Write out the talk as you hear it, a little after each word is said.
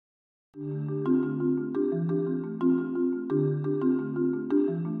My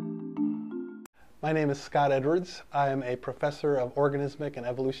name is Scott Edwards. I am a professor of organismic and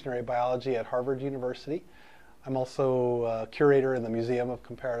evolutionary biology at Harvard University. I'm also a curator in the Museum of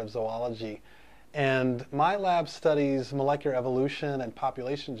Comparative Zoology. And my lab studies molecular evolution and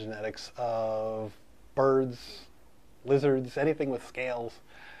population genetics of birds, lizards, anything with scales.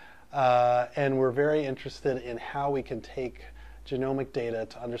 And we're very interested in how we can take genomic data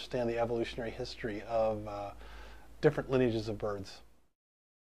to understand the evolutionary history of different lineages of birds.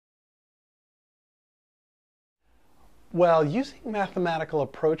 Well, using mathematical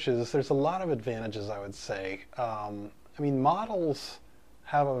approaches, there's a lot of advantages, I would say. Models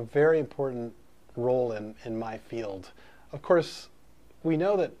have a very important role in my field. Of course, we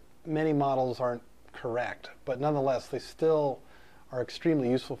know that many models aren't correct, but nonetheless, they still are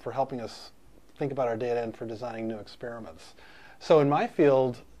extremely useful for helping us think about our data and for designing new experiments. So in my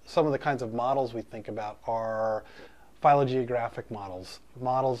field, some of the kinds of models we think about are phylogeographic models,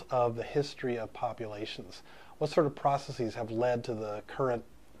 models of the history of populations. What sort of processes have led to the current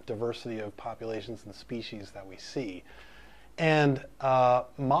diversity of populations and species that we see? And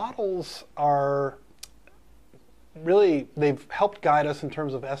models are really, they've helped guide us in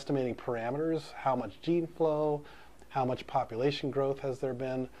terms of estimating parameters, how much gene flow, how much population growth has there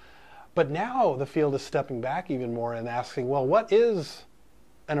been. But now the field is stepping back even more and asking, well, what is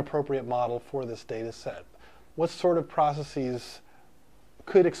an appropriate model for this data set? What sort of processes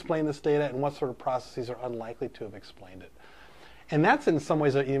could explain this data, and what sort of processes are unlikely to have explained it? And that's in some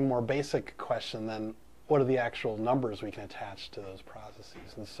ways an even more basic question than what are the actual numbers we can attach to those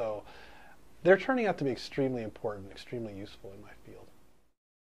processes. And so they're turning out to be extremely important, extremely useful in my field.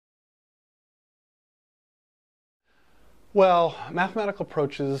 Well, mathematical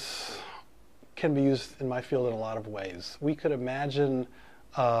approaches can be used in my field in a lot of ways. We could imagine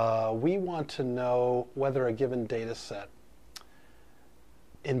we want to know whether a given data set,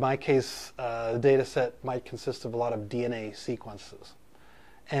 in my case, the data set might consist of a lot of DNA sequences.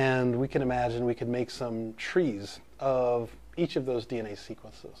 And we can imagine we could make some trees of each of those DNA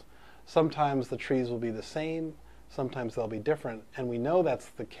sequences. Sometimes the trees will be the same, sometimes they'll be different, and we know that's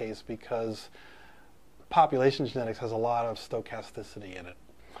the case because population genetics has a lot of stochasticity in it.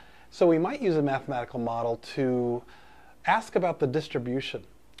 So we might use a mathematical model to ask about the distribution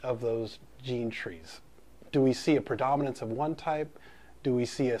of those gene trees. Do we see a predominance of one type? Do we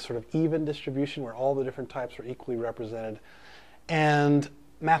see a sort of even distribution where all the different types are equally represented? And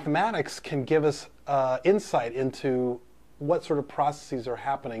mathematics can give us insight into what sort of processes are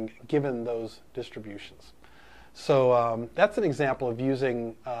happening given those distributions. So that's an example of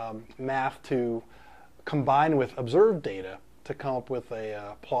using math to combine with observed data to come up with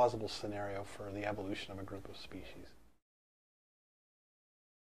a plausible scenario for the evolution of a group of species.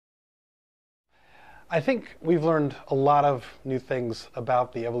 I think we've learned a lot of new things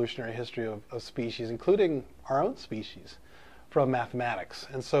about the evolutionary history of species, including our own species, from mathematics.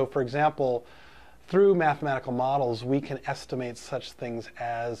 And so, for example, through mathematical models, we can estimate such things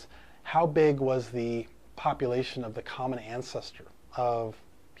as how big was the population of the common ancestor of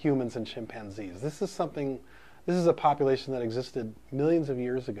humans and chimpanzees. This is a population that existed millions of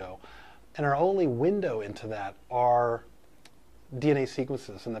years ago. And our only window into that are DNA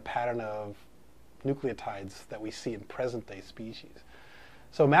sequences and the pattern of nucleotides that we see in present-day species.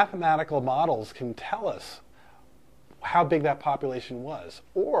 So mathematical models can tell us how big that population was,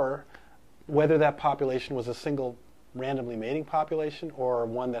 or whether that population was a single randomly mating population or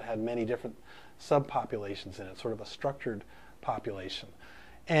one that had many different subpopulations in it, sort of a structured population.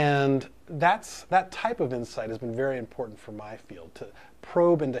 And that type of insight has been very important for my field, to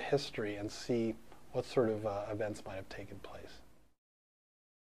probe into history and see what sort of events might have taken place.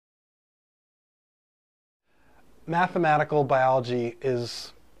 Mathematical biology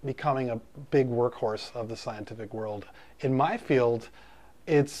is becoming a big workhorse of the scientific world. In my field,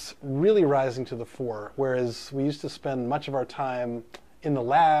 it's really rising to the fore. Whereas we used to spend much of our time in the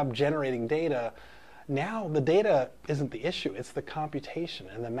lab generating data, now the data isn't the issue, it's the computation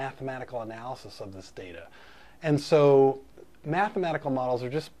and the mathematical analysis of this data. And so mathematical models are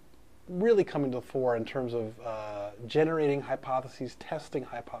just really coming to the fore in terms of generating hypotheses, testing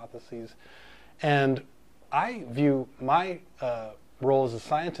hypotheses. And I view my role as a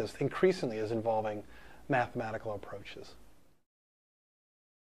scientist increasingly as involving mathematical approaches.